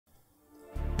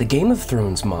The Game of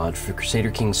Thrones mod for Crusader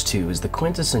Kings 2 is the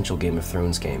quintessential Game of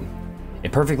Thrones game.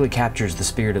 It perfectly captures the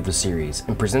spirit of the series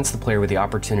and presents the player with the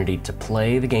opportunity to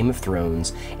play the Game of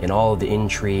Thrones in all of the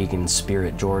intrigue and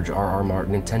spirit George R.R.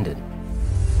 Martin intended.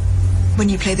 When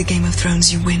you play the Game of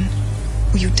Thrones, you win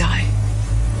or you die.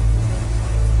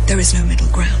 There is no middle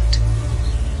ground.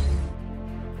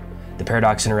 The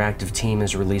Paradox Interactive team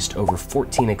has released over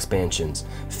 14 expansions,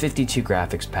 52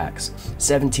 graphics packs,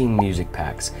 17 music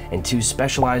packs, and 2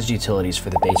 specialized utilities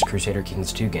for the base Crusader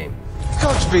Kings 2 game. It's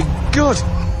got to be good!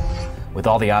 With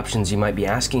all the options, you might be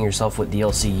asking yourself what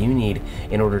DLC you need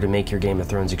in order to make your Game of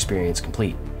Thrones experience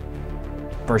complete.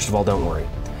 First of all, don't worry.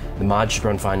 The mod should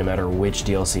run fine no matter which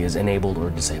DLC is enabled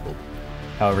or disabled.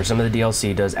 However, some of the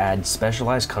DLC does add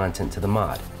specialized content to the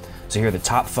mod. So here are the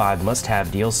top 5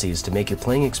 must-have DLCs to make your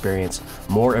playing experience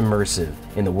more immersive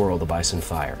in the world of Ice and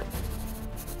Fire.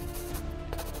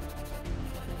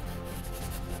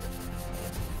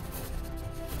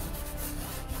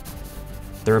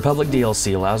 The Republic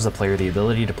DLC allows the player the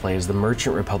ability to play as the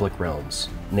Merchant Republic realms,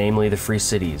 namely the Free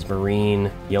Cities, Marine,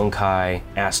 Yunkai,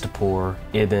 Astapor,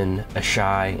 Ibn,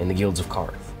 Ashai, and the Guilds of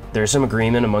Karth. There is some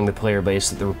agreement among the player base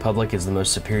that the Republic is the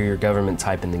most superior government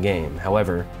type in the game.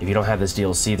 However, if you don't have this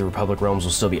DLC, the Republic realms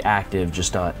will still be active,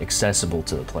 just not accessible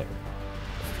to the player.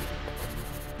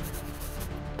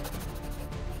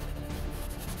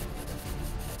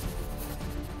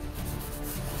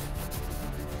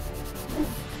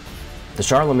 The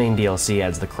Charlemagne DLC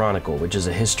adds the Chronicle, which is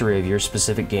a history of your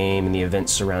specific game and the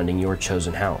events surrounding your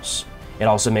chosen house. It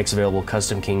also makes available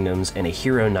custom kingdoms and a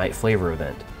Hero Knight flavor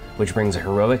event, which brings a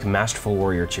heroic, masterful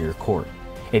warrior to your court.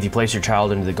 If you place your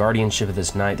child under the guardianship of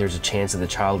this knight, there's a chance that the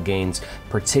child gains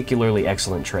particularly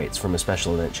excellent traits from a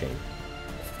special event chain.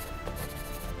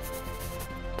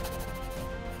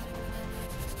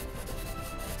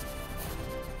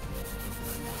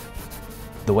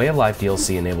 The Way of Life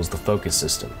DLC enables the focus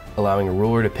system, allowing a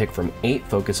ruler to pick from 8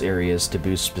 focus areas to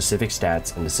boost specific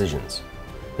stats and decisions.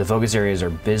 The focus areas are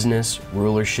business,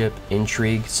 rulership,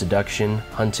 intrigue, seduction,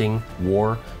 hunting,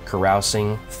 war,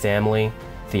 carousing, family,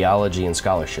 theology, and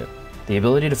scholarship. The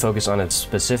ability to focus on a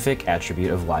specific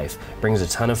attribute of life brings a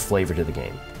ton of flavor to the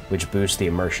game, which boosts the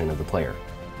immersion of the player.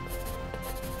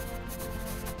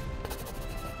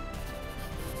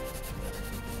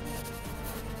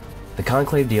 The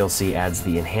Conclave DLC adds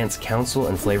the enhanced council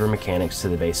and flavor mechanics to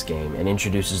the base game and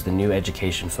introduces the new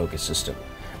education focus system.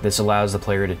 This allows the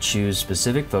player to choose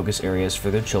specific focus areas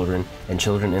for their children and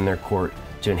children in their court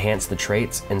to enhance the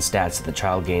traits and stats that the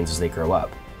child gains as they grow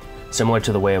up. Similar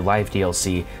to the Way of Life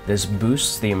DLC, this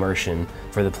boosts the immersion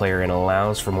for the player and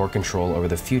allows for more control over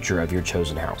the future of your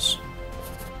chosen house.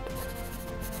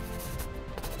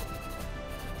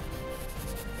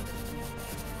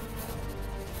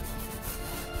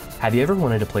 Have you ever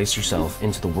wanted to place yourself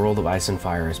into the world of Ice and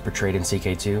Fire as portrayed in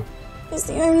CK2? It's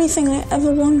the only thing I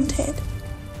ever wanted.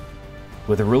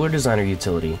 With a Ruler Designer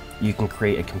utility, you can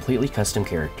create a completely custom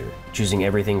character, choosing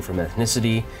everything from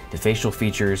ethnicity to facial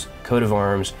features, coat of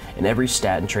arms, and every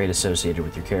stat and trait associated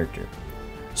with your character.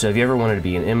 So if you ever wanted to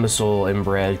be an imbecile,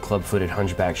 inbred, club-footed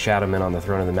hunchback shadowman on the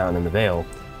throne of the mountain in the Vale,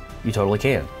 you totally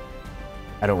can.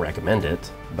 I don't recommend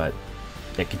it, but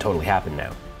it can totally happen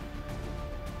now.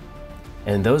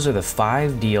 And those are the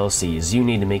 5 DLCs you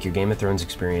need to make your Game of Thrones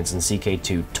experience in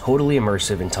CK2 totally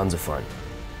immersive and tons of fun.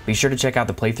 Be sure to check out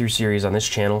the playthrough series on this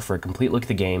channel for a complete look at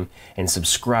the game, and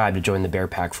subscribe to join the Bear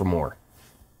Pack for more.